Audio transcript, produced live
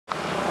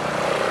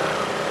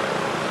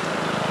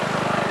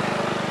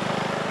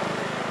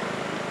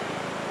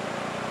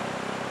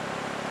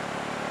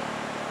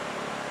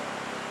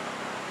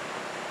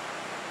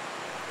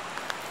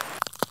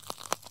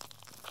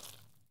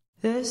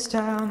This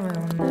town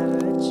will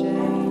never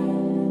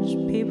change.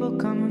 People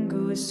come and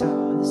go, it's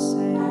all the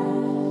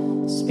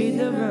same. Speed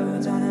the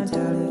roads on our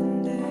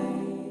Daulton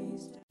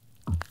days.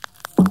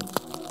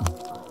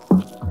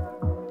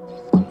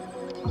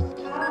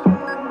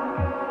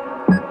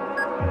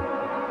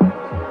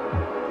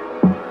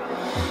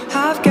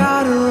 I've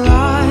got a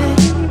lot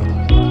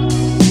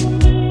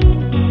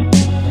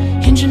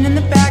hinging in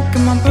the back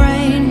of my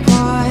brain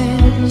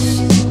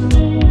pods.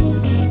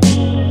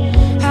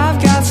 I've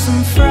got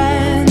some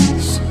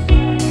friends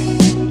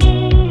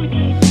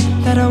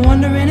that are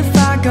wondering if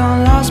I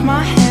got lost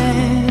my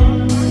head.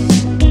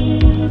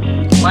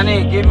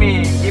 Money, give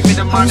me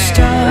the money.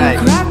 Right,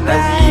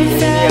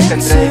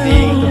 let's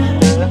driving.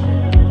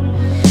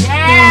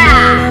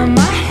 Yeah!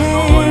 My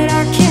head,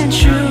 I can't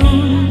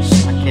choose.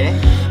 Okay.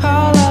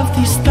 All of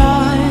these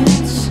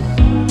thoughts.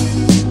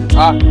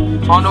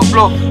 Found no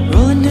blow.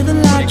 Rolling to the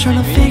light, trying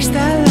to fix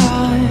that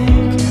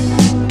light.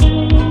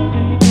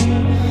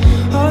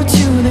 Oh,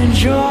 to the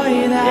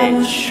joy that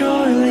will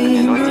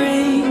surely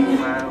bring.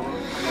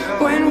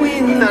 When we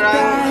look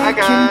back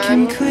and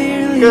can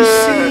clearly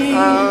see.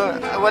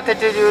 Water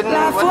Tijun.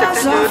 Life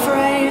was our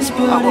phrase,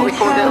 but What we it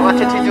call that, held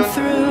water on Tijun.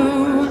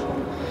 through.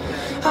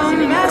 A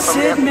mess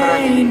it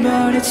made,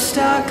 but it's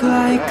stuck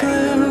like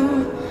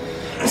glue.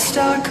 It's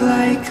stuck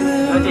like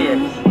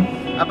glue.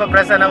 Apa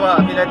perasaan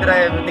awak bila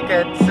drive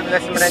dekat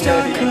sebelah sebenarnya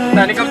ni?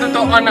 Nah, ni kau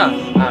tutup on lah.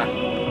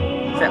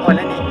 Saya on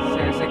lah ni.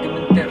 Saya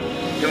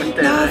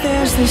gemeter. Now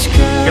there's this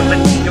girl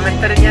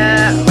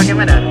Gemeternya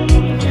bagaimana?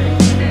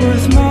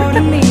 worth more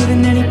to me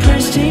than any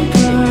pristine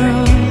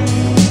pearl.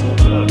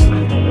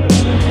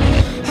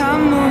 I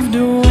moved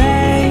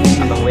away,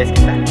 Abang West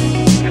kita.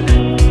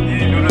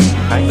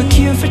 but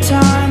queue for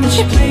time that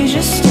you please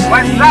just stay.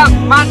 What's up,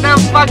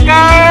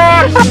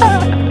 motherfuckers?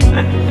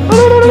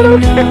 You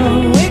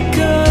know it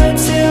good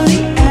till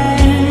the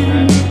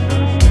end,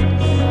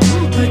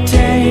 but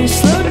days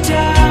slow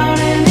down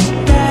and they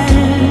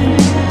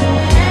bend.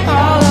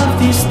 All of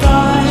these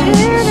thoughts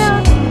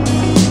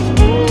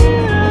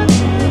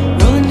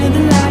rolling to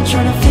the light,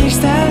 trying to fix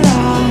that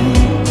light.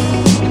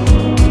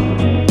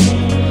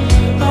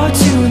 Oh,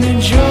 to the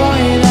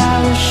joy that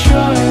will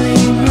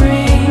surely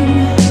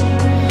bring.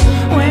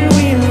 When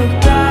we look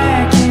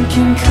back and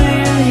can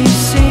clearly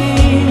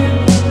see.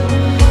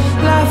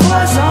 Life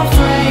was our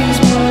phrase,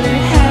 but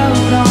it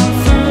held on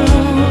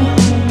through.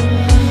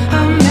 A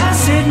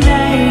mess it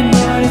made,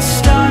 but it's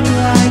stuck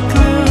like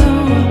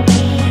glue.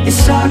 It's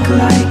stuck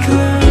like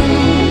glue.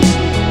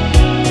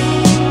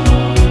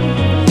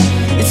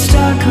 It's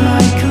stuck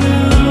like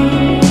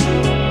glue.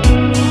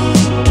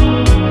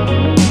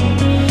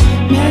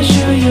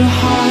 Measure your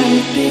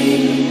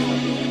heartbeat.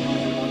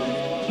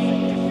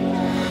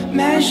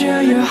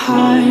 Measure your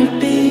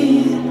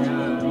heartbeat.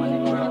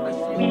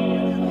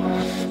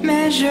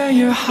 Measure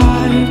your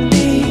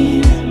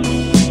heartbeat.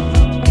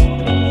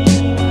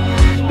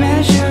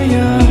 Measure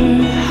your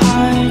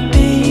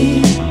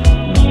heartbeat.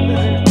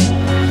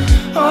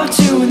 Oh,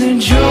 to the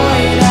joy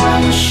that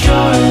will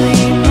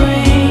surely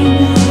bring.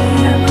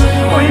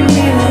 When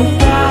we look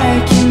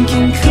back and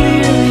can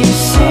clearly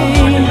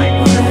see.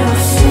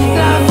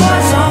 Life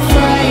was our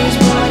phrase,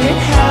 but it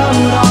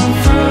held on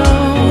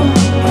through.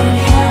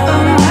 A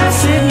mess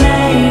it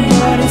made,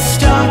 but it's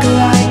stuck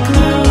like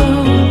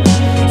glue.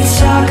 It's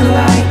stuck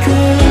like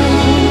glue.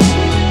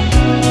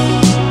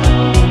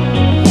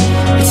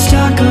 It's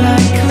stuck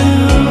like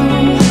glue.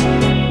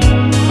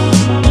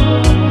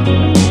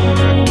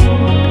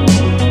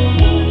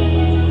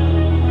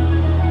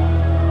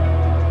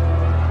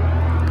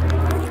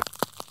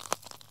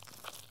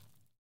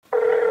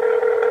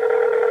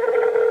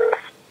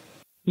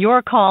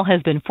 Your call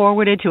has been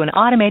forwarded to an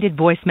automated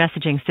voice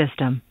messaging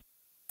system.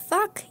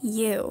 Fuck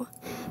you.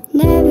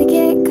 Never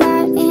get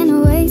caught in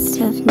a waste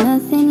of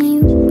nothing.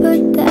 You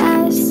put the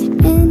ass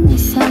in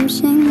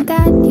assumption.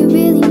 God, you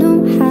really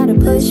know how to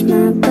push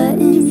my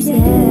buttons,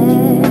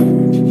 yeah.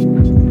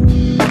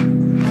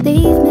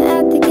 Leave me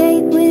at the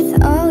gate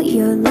with all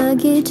your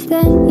luggage.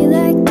 Then you're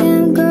like,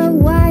 damn girl,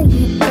 why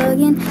you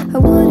bugging? I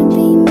wouldn't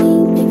be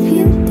me if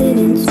you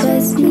didn't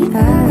stress me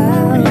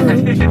out.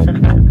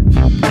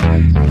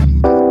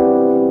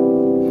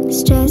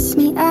 Stress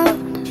me out.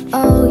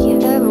 Oh, you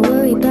ever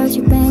worry about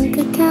your bank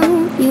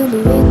account? You'll be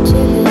rich if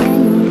it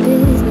ain't your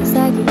business,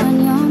 like you run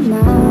your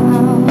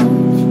mouth.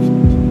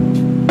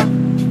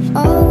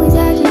 Always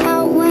acting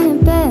out when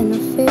it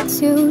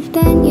benefits you.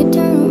 Then you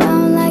turn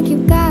around like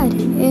you've got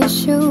an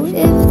issue.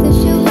 If the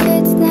shoe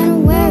fits,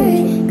 then wear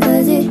it,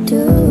 'cause it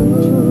do.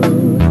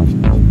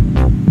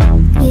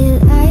 You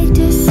like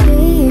to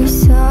say you're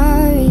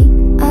sorry.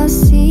 I'll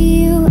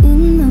see you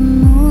in the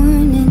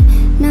morning.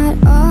 Not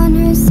on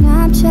her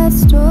Snapchat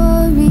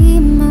story,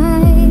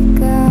 my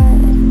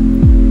God.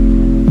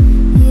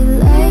 You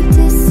like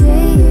to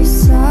say you're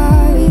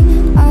sorry.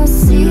 I'll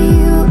see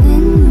you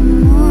in the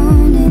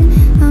morning.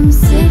 I'm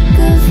sick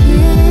of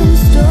hearing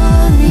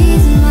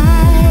stories,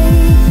 my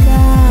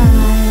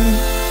God.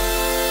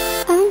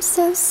 I'm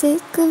so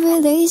sick of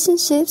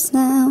relationships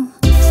now.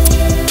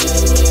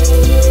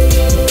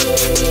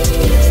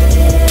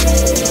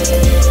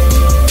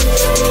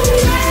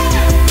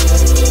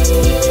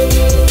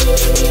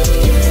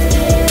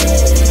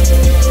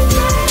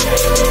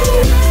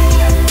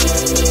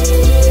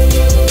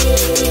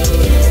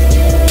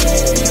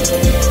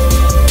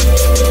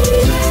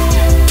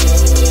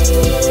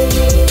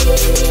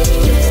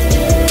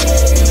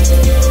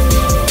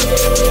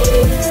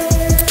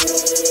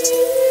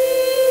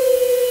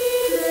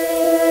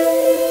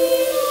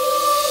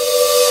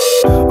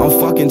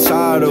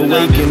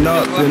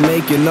 up and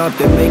making up,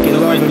 then making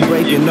love and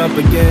breaking up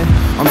again.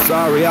 I'm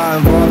sorry I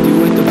involved you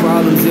with the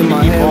problems in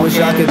my head. Wish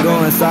I could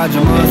go inside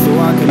your mind so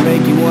I can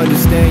make you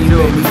understand. You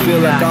made me feel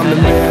like I'm the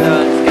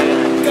man.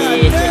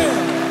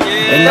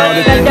 And all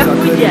the things I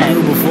couldn't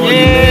do before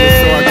you made it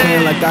so I can.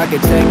 Like I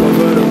could take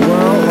over the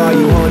world while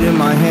you holding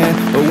my hand.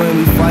 But when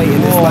we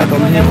fighting, it's like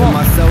I'm hitting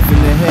myself in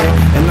the head.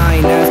 And I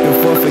ain't asking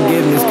for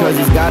forgiveness, cause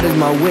it's God is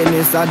my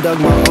witness. I dug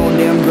my own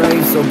damn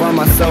grave, so by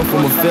myself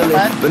I'ma feel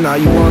it. But now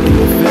you all in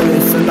your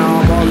feelings, so now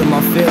I'm all in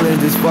my feelings.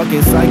 This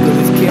fucking cycle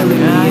is killing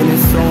me and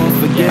it's so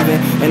unforgiving.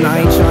 And I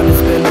ain't trying to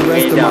spend the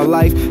rest of my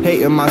life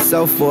hating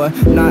myself for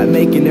not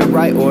making it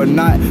right or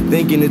not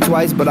thinking it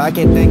twice. But I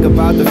can't think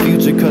about the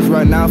future, cause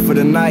right now for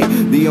the night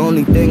the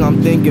only thing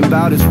I'm thinking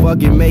about is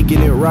fucking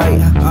making it right.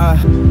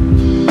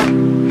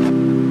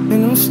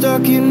 And I'm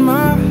stuck in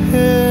my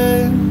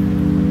head,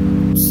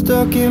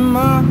 stuck in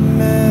my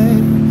mess.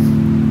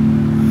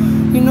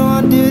 You know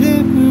I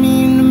didn't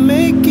mean to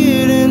make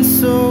it end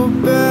so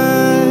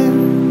bad.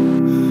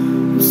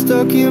 I'm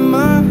stuck in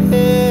my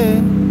head,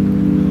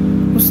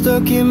 I'm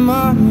stuck in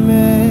my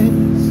mess.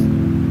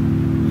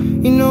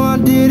 You know I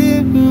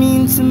didn't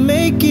mean to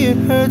make it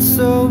hurt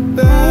so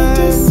bad.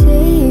 I just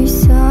say you're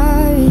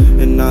sorry,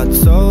 and I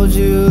told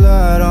you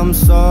that I'm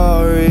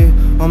sorry.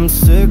 I'm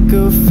sick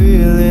of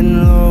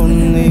feeling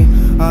lonely.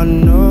 I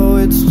know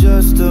it's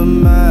just a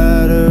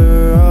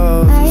matter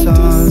of I just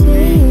time.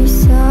 say you're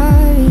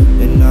sorry,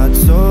 And I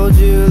told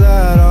you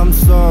that I'm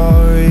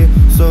sorry.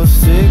 So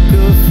sick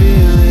of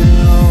feeling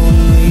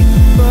lonely,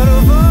 but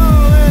I've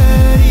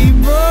already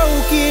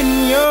broken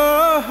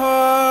your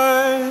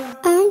heart.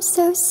 I'm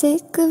so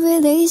sick of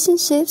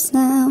relationships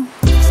now.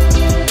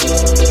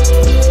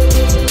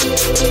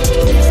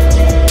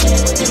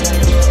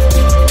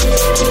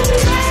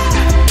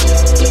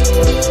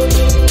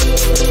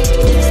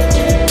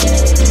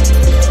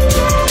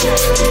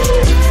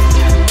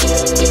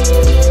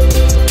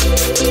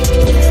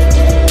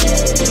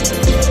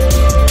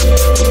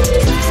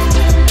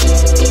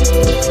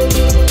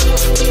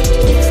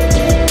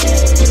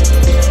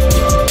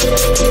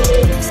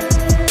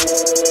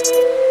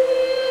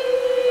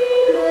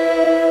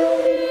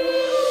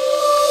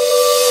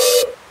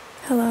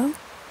 Hello?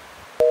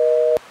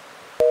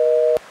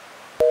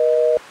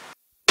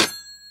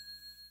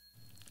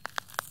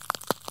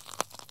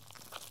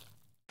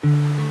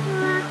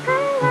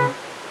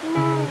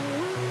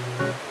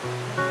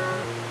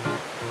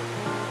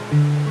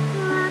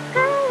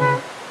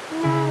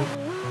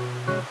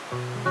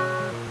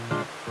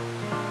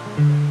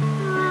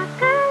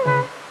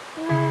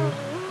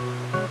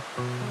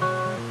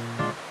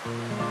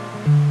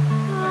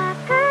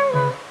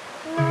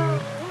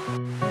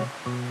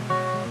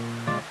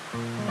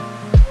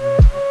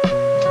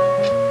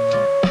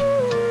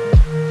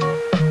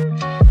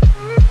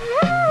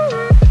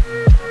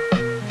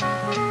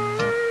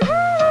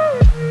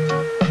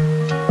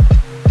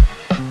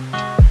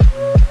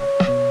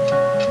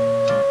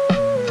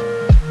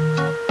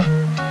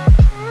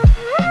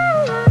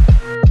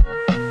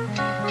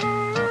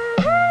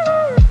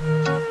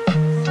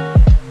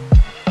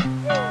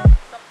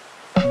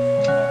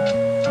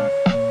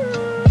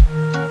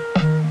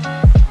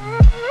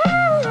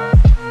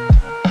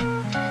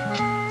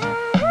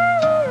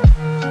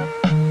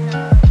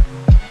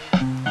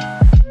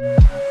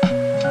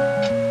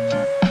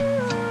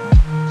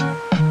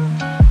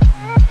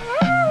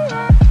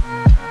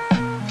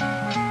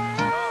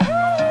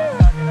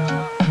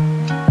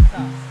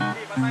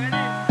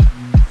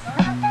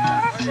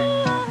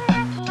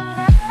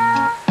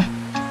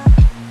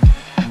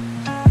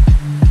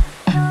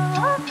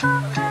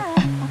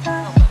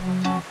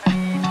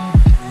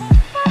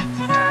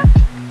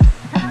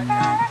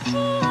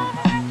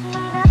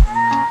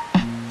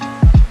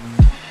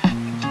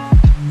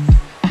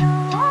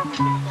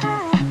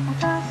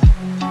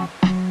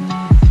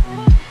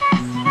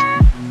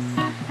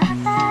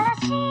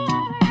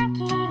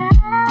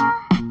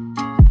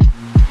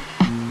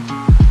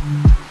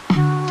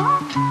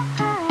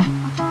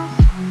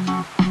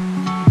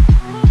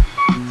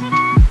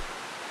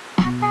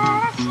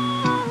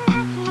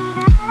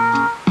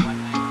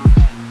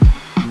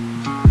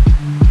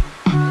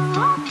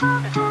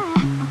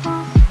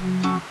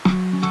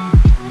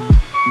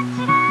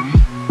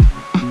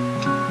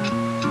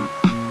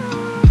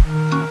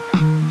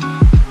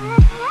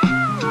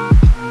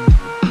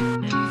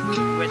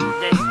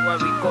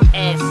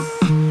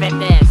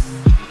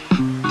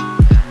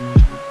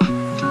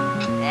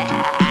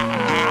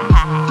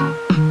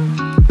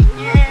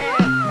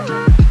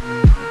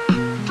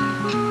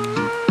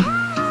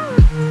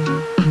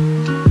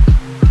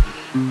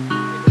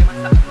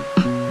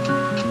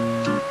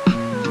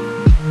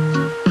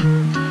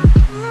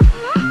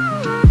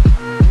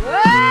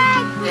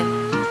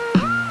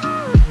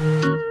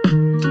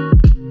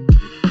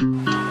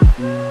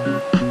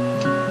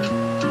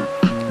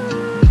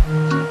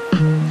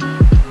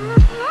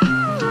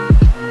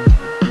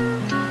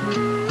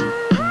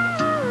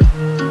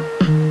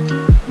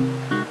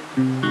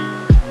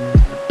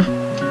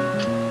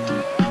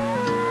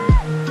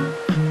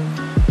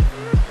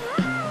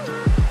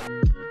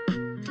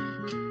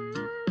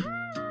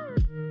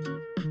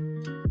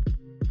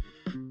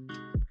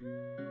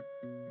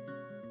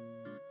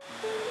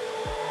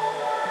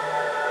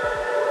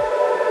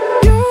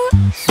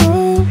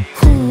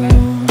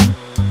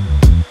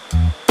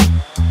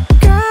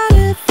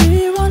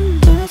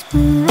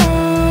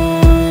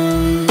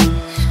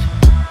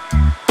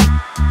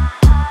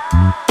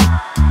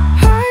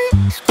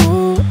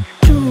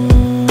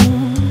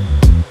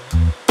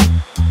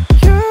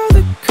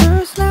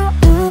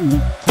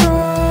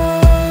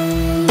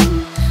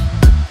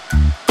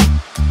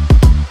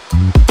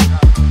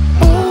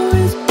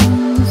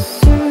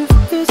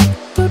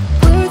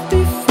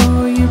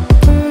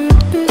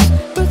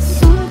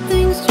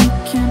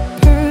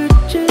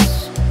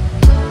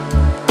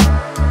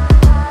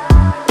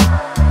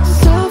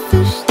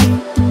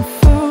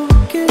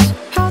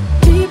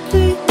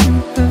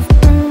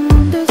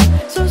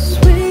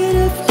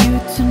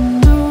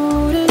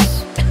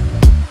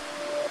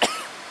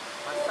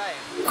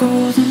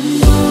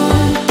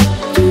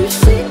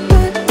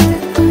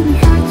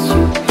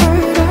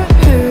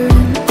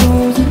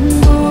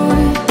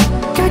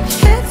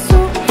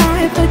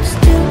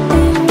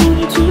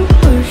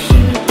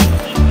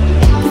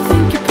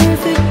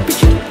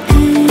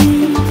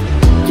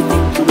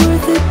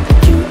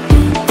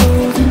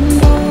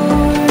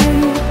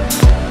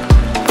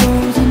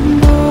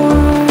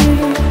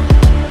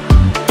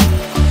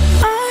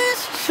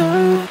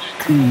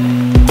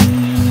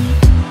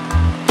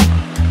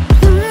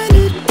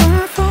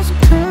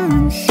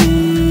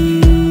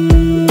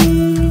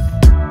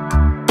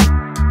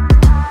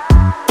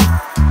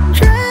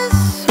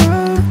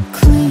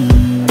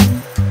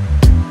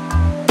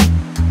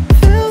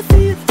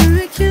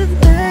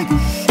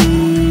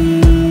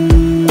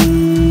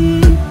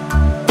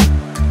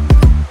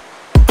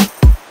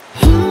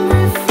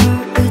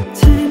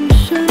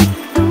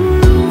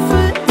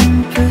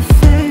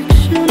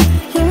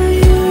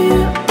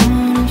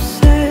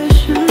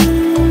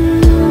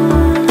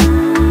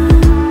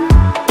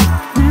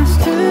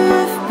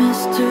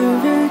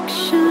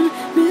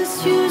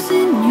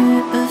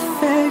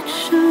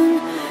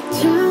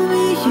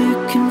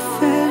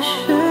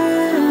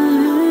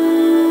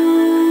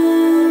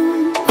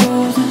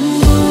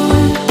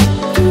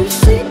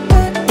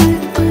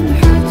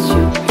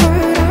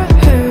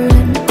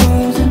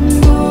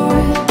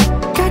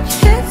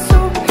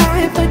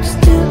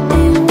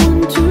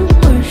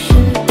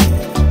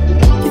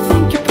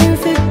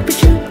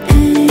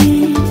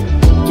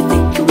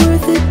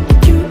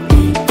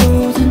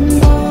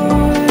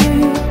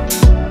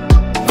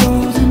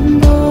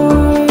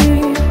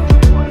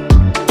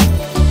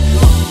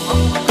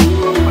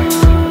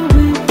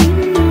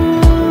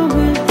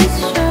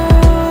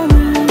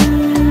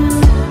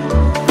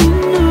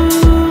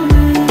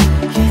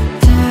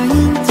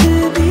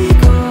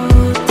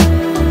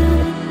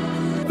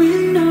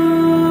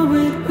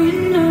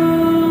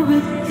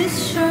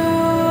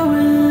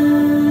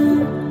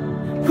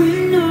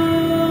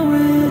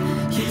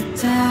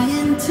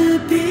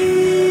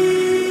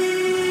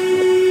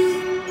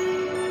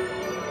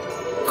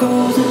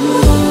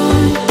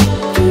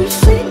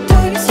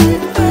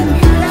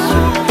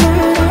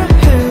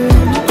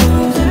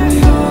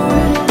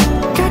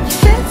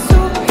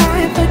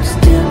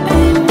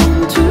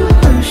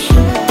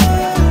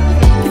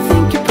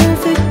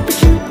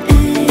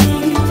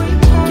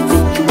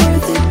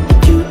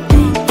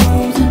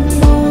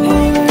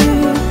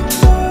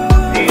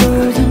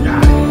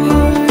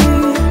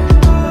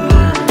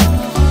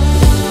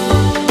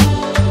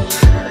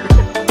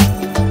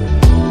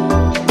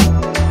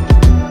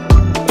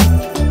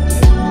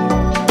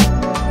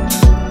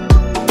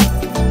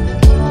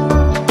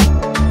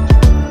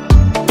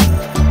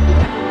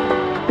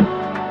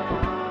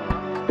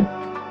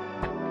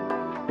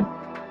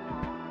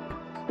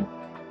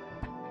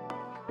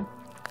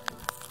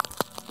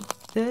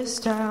 This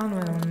town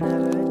will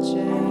never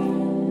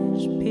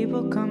change.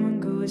 People come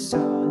and go, it's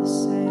all the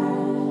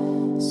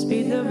same.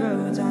 Speed the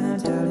roads on a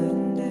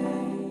Daulton day.